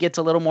Tandy gets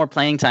a little more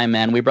playing time,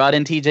 man. We brought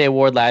in TJ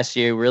Ward last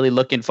year. Really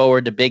looking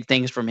forward to big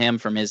things from him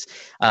from his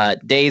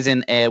days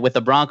with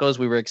the Broncos.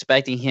 We were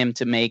expecting him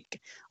to make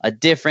a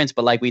difference,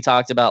 but like we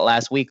talked about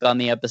last week on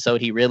the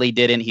episode, he really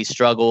didn't. He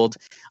struggled.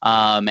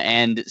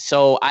 And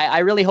so I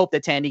really hope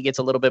that Tandy gets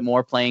a little bit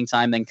more playing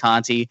time than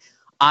Conte.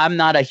 I'm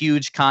not a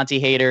huge Conte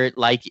hater.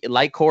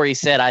 Like Corey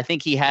said, I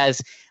think he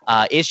has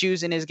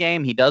issues in his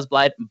game. He does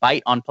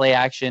bite on play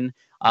action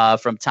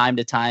from time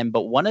to time.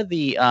 But one of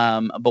the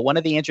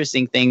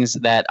interesting things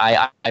that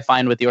I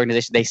find with the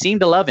organization, they seem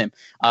to love him.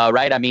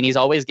 Right? I mean, he's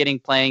always getting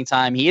playing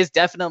time. He is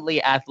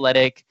definitely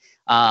athletic.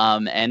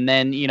 And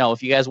then,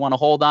 if you guys want to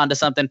hold on to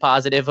something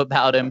positive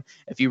about him,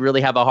 if you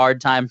really have a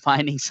hard time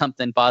finding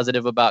something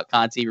positive about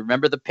Conte,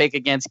 remember the pick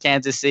against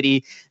Kansas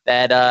City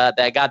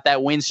that got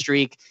that win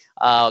streak.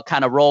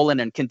 kind of rolling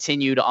and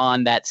continued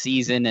on that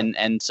season.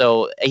 And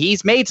so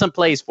he's made some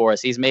plays for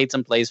us. He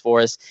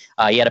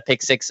had a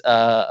pick six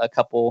a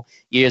couple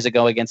years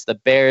ago against the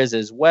Bears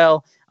as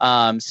well.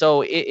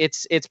 So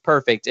it's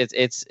perfect.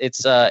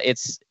 It's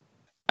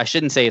I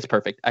shouldn't say it's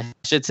perfect. I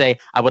should say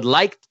I would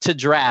like to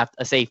draft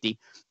a safety,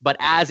 but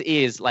as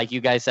is, like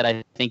you guys said,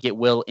 I think it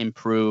will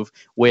improve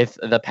with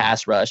the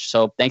pass rush.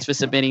 So thanks for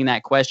submitting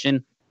that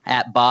question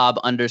at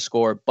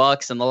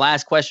Bob_Bucks. And the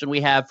last question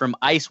we have from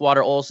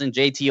Icewater Olson,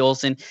 JT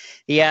Olson.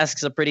 He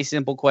asks a pretty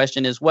simple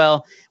question as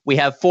well. We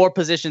have 4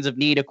 positions of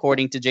need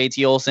according to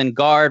JT Olson: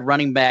 guard,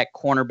 running back,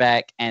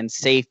 cornerback, and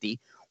safety.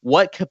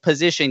 What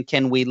position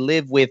can we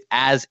live with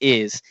as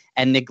is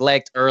and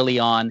neglect early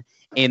on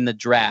in the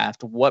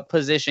draft? What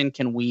position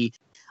can we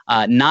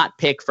not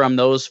pick from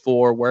those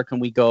 4? Where can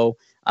we go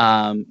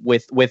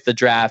with the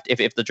draft?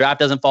 If the draft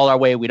doesn't fall our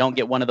way, we don't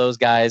get one of those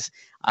guys,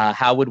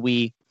 how would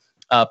we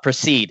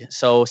proceed?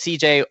 So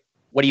CJ,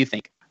 what do you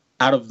think?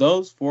 Out of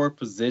those 4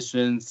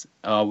 positions,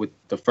 with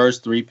the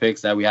first 3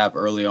 picks that we have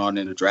early on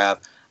in the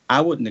draft,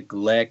 I would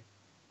neglect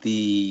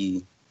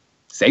the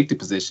safety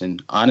position,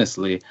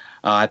 honestly.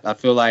 I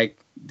feel like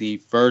the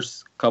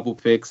first couple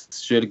picks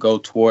should go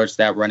towards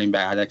that running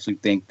back. I actually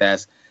think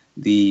that's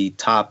the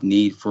top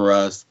need for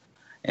us.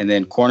 And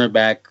then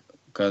cornerback,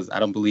 because I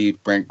don't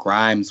believe Brent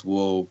Grimes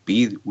will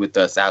be with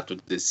us after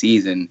this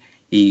season.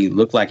 He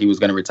looked like he was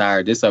going to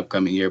retire this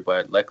upcoming year,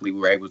 but luckily we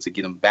were able to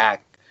get him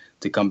back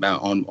to come back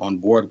on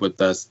board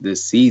with us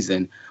this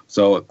season.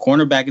 So a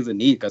cornerback is a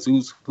need, because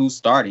who's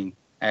starting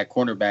at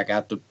cornerback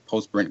after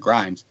post Brent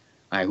Grimes?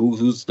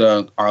 Who's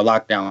our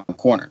lockdown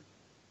corner?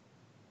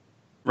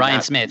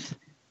 Ryan Smith.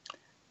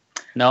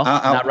 No,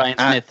 not Ryan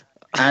Smith.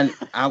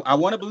 I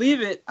want to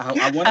believe it.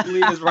 I want to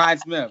believe it's Ryan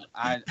Smith.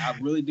 I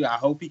really do. I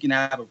hope he can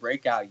have a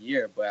breakout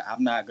year, but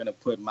I'm not going to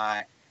put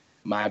my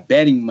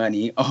betting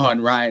money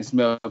on Ryan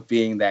Smith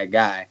being that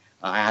guy.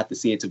 I have to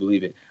see it to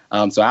believe it.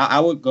 So I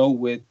would go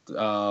with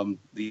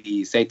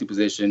the safety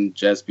position,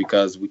 just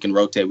because we can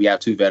rotate. We have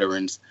 2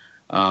 veterans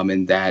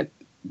in that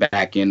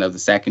back end of the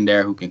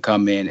secondary who can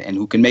come in and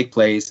who can make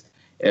plays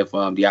if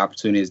the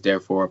opportunity is there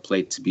for a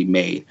play to be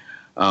made.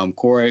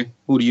 Corey,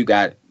 who do you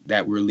got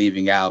that we're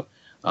leaving out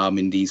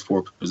in these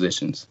 4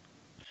 positions?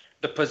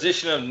 The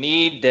position of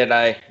need that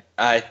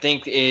I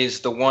think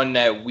is the one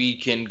that we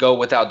can go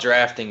without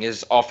drafting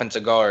is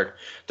offensive guard.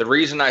 The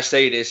reason I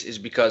say this is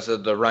because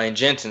of the Ryan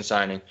Jensen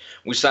signing.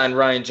 We signed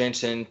Ryan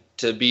Jensen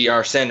to be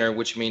our center,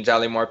 which means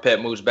Ali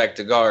Marpet moves back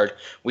to guard.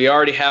 We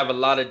already have a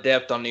lot of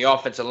depth on the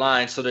offensive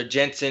line, so the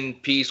Jensen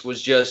piece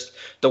was just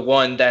the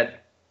one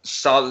that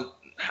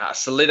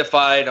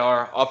solidified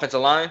our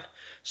offensive line.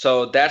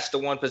 So that's the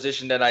one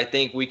position that I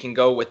think we can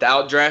go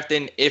without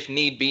drafting if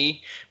need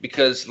be,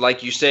 because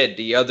like you said,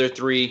 the other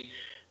 3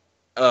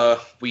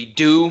 we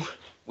do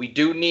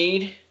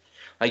need.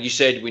 Like you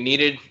said, we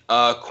needed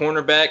a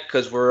cornerback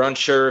because we're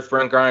unsure if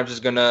Brent Grimes is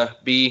going to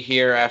be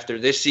here after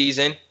this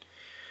season.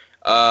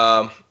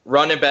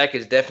 Running back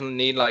is definitely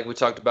needed, like we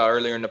talked about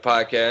earlier in the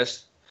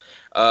podcast.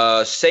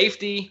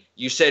 Safety,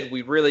 you said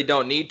we really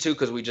don't need to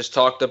because we just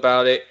talked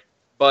about it.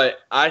 But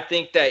I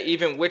think that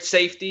even with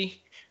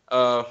safety,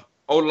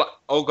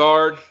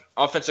 guard,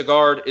 offensive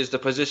guard is the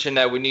position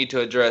that we need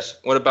to address.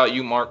 What about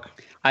you, Mark?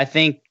 I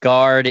think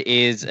guard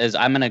is, as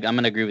I'm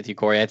gonna agree with you,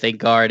 Corey. I think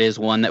guard is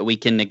one that we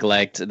can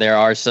neglect. There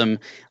are some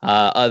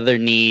other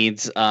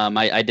needs.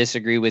 I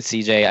disagree with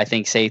CJ. I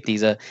think safety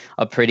is a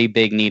pretty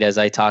big need, as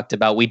I talked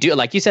about. We do,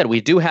 like you said,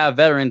 we do have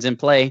veterans in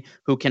play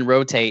who can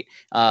rotate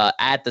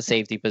at the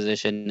safety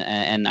position,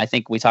 and I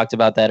think we talked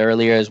about that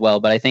earlier as well.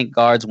 But I think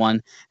guard's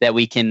one that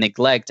we can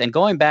neglect. And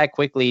going back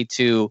quickly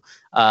to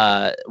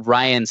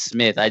Ryan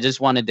Smith, I just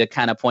wanted to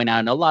kind of point out,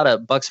 and a lot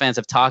of Bucs fans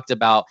have talked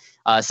about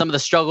some of the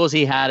struggles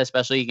he had,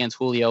 especially against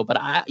Julio, but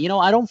I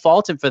don't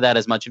fault him for that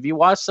as much. If you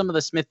watch some of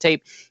the Smith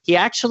tape, he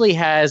actually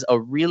has a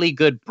really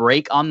good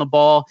break on the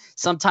ball.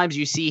 Sometimes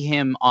you see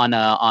him on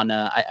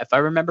a if I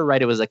remember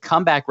right, it was a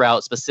comeback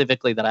route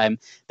specifically that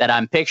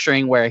I'm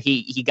picturing, where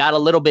he got a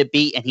little bit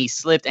beat and he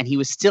slipped and he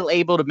was still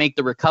able to make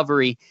the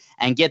recovery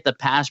and get the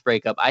pass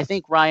breakup. I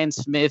think Ryan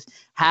Smith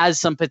has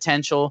some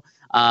potential.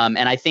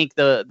 And I think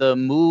the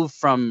move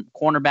from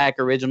cornerback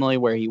originally,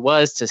 where he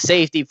was, to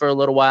safety for a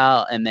little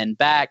while and then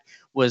back,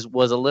 was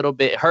a little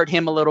bit, hurt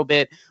him a little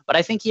bit. But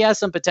I think he has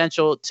some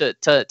potential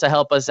to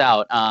help us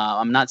out.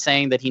 I'm not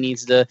saying that he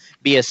needs to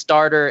be a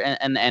starter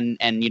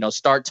and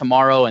start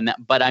tomorrow,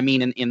 but I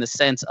mean in the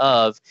sense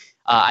of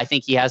I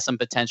think he has some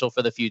potential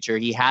for the future.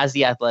 He has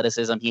the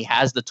athleticism. He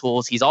has the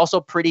tools. He's also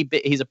pretty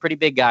big. He's a pretty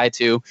big guy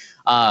too.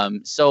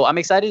 So I'm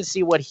excited to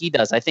see what he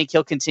does. I think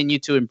he'll continue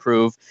to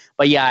improve.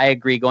 But yeah, I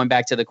agree. Going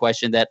back to the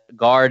question, that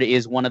guard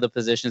is one of the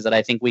positions that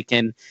I think we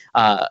can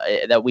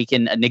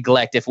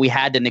neglect. If we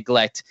had to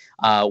neglect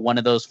one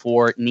of those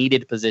 4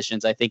 needed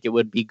positions, I think it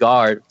would be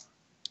guard,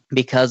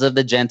 because of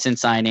the Jensen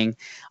signing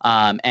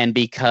and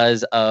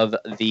because of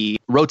the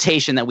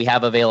rotation that we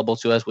have available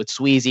to us with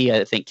Sweezy.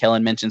 I think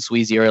Kellen mentioned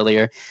Sweezy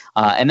earlier.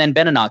 And then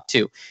Beninock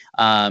too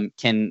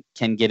can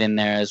get in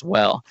there as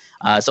well.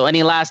 So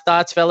any last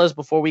thoughts, fellas,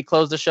 before we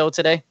close the show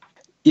today?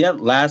 Yeah,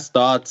 last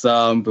thoughts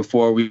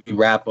before we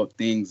wrap up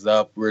things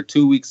up. We're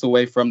 2 weeks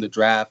away from the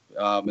draft.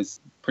 It's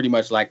pretty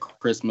much like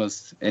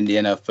Christmas in the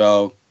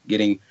NFL,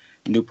 getting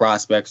new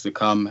prospects to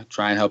come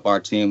try and help our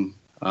team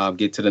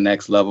get to the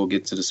next level,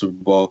 get to the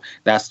Super Bowl.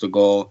 That's the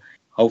goal.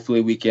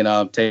 Hopefully we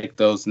can take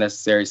those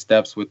necessary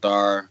steps with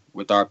our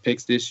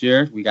picks this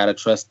year. We got to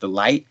trust the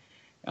light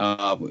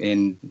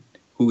in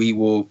who he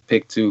will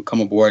pick to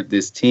come aboard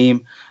this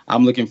team.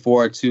 I'm looking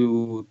forward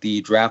to the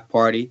draft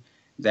party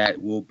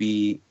that will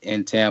be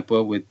in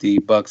Tampa with the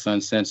Bucks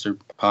Uncensored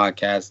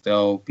podcast.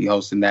 They'll be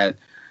hosting that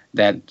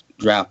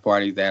draft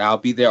party. That I'll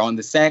be there on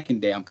the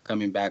second day. I'm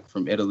coming back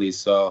from Italy,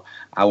 so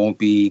I won't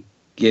be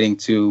getting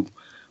to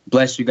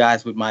bless you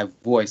guys with my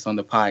voice on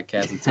the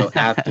podcast until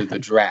after the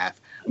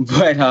draft.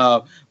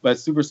 But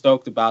super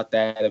stoked about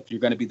that. If you're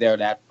going to be there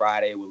that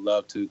Friday, would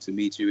love to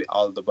meet you,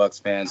 all of the Bucks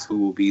fans who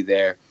will be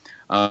there.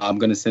 I'm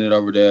going to send it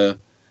over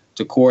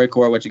to Corey.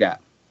 Corey, what you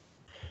got?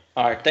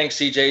 All right, thanks,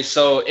 CJ.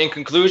 So in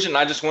conclusion,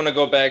 I just want to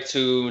go back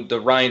to the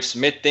Ryan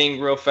Smith thing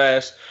real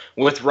fast.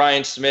 With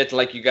Ryan Smith,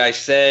 like you guys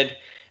said,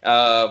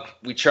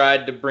 we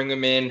tried to bring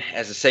him in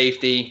as a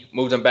safety,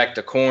 moved him back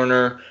to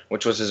corner,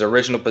 which was his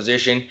original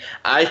position.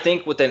 I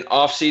think with an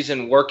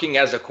offseason working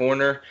as a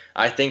corner,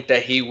 I think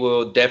that he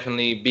will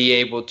definitely be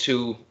able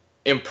to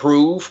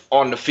improve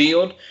on the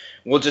field.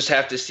 We'll just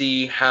have to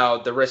see how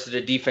the rest of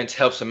the defense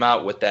helps him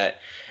out with that.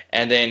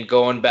 And then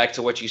going back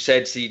to what you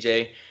said,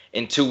 CJ,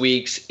 in 2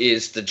 weeks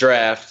is the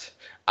draft.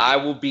 I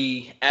will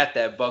be at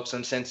that Bucks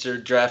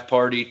Uncensored draft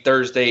party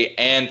Thursday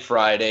and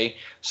Friday.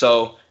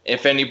 So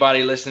if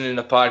anybody listening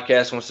to the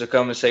podcast wants to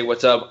come and say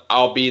what's up,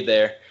 I'll be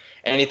there.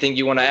 Anything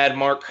you want to add,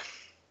 Mark?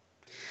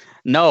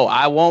 No,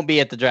 I won't be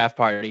at the draft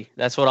party.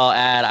 That's what I'll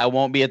add. I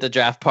won't be at the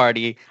draft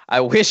party. I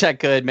wish I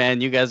could,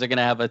 man. You guys are going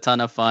to have a ton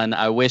of fun.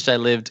 I wish I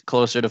lived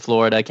closer to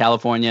Florida.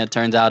 California,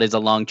 turns out, is a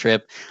long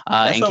trip.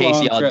 In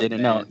case y'all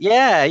didn't know.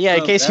 Yeah,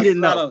 in case you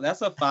didn't know.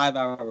 That's a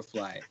 5-hour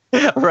flight.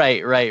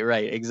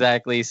 Right.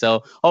 Exactly.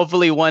 So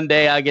hopefully one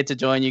day I'll get to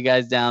join you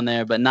guys down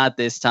there, but not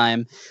this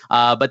time.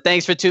 But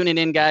thanks for tuning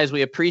in, guys.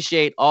 We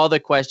appreciate all the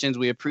questions.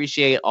 We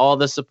appreciate all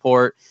the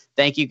support.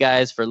 Thank you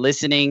guys for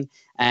listening.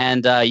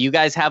 And you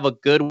guys have a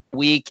good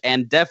week,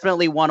 and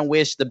definitely want to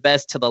wish the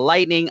best to the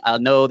Lightning. I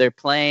know they're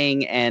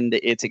playing and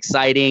it's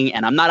exciting,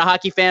 and I'm not a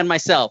hockey fan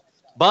myself,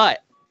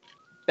 but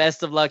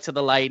best of luck to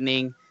the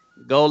Lightning.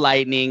 Go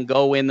Lightning,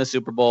 go win the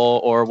Super Bowl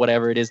or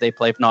whatever it is they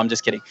play. No, I'm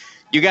just kidding.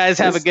 You guys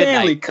have a good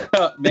Stanley night.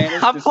 Cup,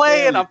 man. I'm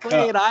playing.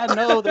 I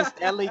know the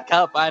Stanley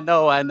Cup. I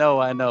know.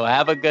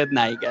 Have a good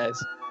night,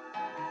 guys.